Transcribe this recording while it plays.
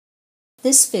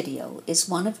This video is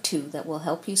one of two that will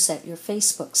help you set your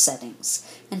Facebook settings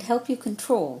and help you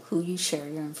control who you share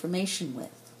your information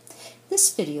with.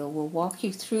 This video will walk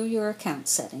you through your account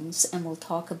settings and will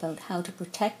talk about how to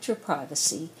protect your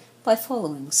privacy by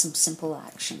following some simple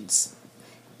actions.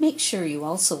 Make sure you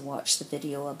also watch the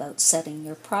video about setting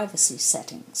your privacy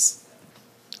settings.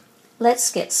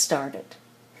 Let's get started.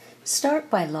 Start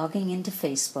by logging into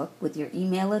Facebook with your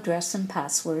email address and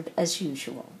password as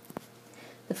usual.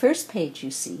 The first page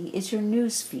you see is your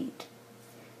newsfeed.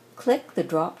 Click the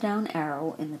drop-down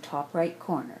arrow in the top right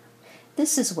corner.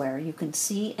 This is where you can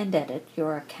see and edit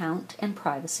your account and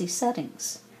privacy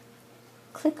settings.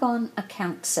 Click on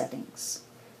Account Settings.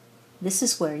 This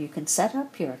is where you can set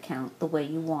up your account the way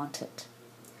you want it.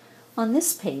 On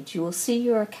this page you will see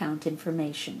your account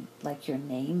information, like your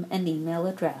name and email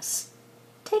address.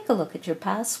 Take a look at your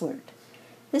password.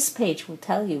 This page will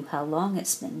tell you how long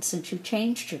it's been since you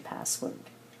changed your password.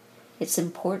 It's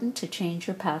important to change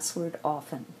your password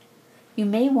often. You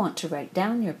may want to write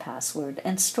down your password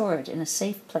and store it in a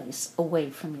safe place away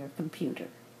from your computer.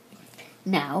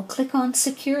 Now click on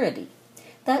Security.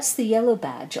 That's the yellow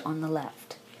badge on the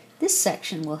left. This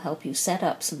section will help you set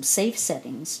up some safe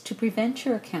settings to prevent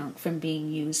your account from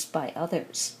being used by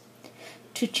others.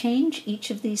 To change each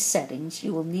of these settings,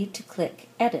 you will need to click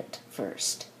Edit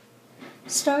first.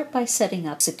 Start by setting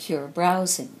up secure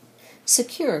browsing.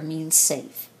 Secure means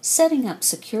safe. Setting up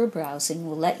secure browsing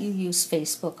will let you use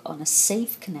Facebook on a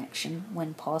safe connection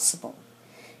when possible.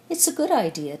 It's a good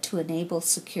idea to enable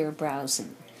secure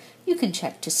browsing. You can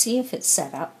check to see if it's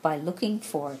set up by looking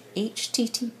for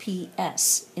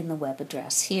HTTPS in the web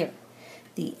address here.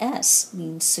 The S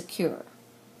means secure.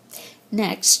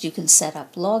 Next, you can set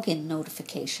up login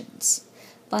notifications.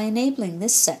 By enabling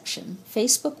this section,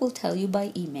 Facebook will tell you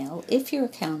by email if your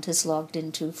account is logged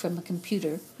into from a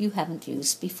computer you haven't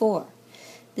used before.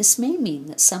 This may mean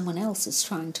that someone else is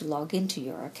trying to log into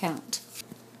your account.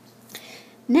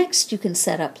 Next, you can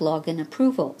set up login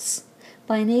approvals.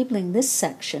 By enabling this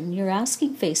section, you're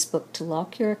asking Facebook to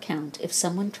lock your account if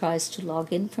someone tries to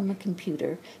log in from a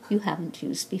computer you haven't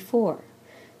used before.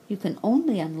 You can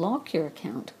only unlock your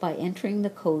account by entering the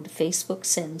code Facebook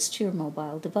sends to your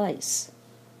mobile device.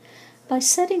 By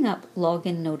setting up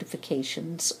login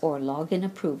notifications or login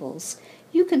approvals,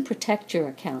 you can protect your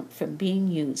account from being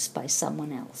used by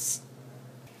someone else.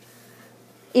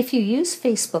 If you use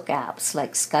Facebook apps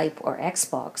like Skype or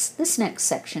Xbox, this next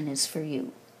section is for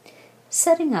you.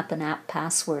 Setting up an app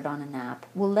password on an app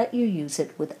will let you use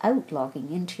it without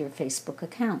logging into your Facebook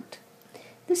account.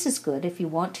 This is good if you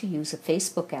want to use a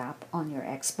Facebook app on your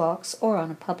Xbox or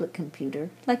on a public computer,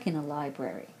 like in a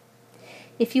library.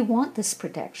 If you want this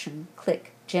protection,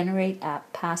 click Generate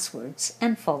App Passwords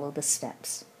and follow the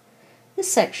steps.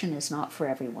 This section is not for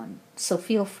everyone, so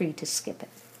feel free to skip it.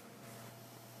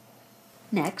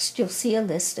 Next, you'll see a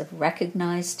list of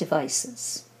recognized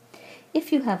devices.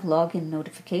 If you have login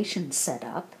notifications set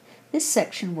up, this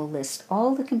section will list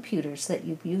all the computers that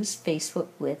you've used Facebook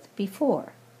with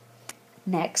before.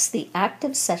 Next, the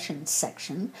Active Sessions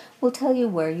section will tell you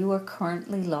where you are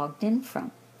currently logged in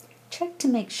from. Check to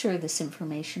make sure this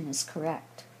information is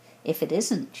correct. If it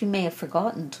isn't, you may have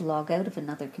forgotten to log out of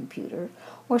another computer,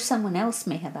 or someone else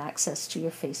may have access to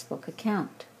your Facebook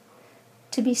account.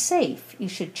 To be safe, you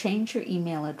should change your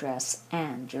email address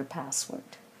and your password.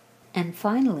 And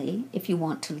finally, if you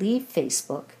want to leave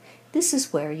Facebook, this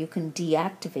is where you can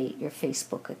deactivate your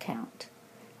Facebook account.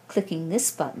 Clicking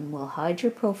this button will hide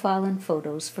your profile and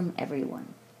photos from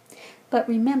everyone. But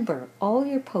remember, all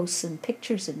your posts and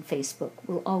pictures in Facebook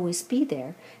will always be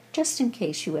there, just in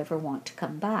case you ever want to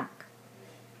come back.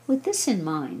 With this in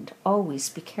mind, always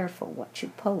be careful what you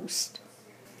post.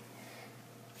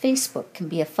 Facebook can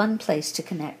be a fun place to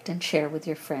connect and share with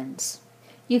your friends.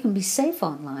 You can be safe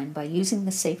online by using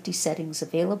the safety settings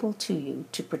available to you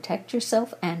to protect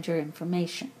yourself and your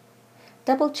information.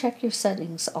 Double-check your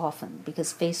settings often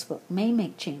because Facebook may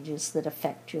make changes that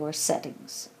affect your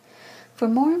settings. For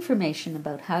more information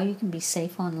about how you can be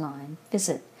safe online,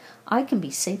 visit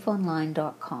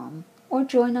icanbesafeonline.com or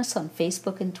join us on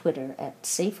Facebook and Twitter at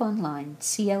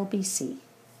SafeOnlineCLBC.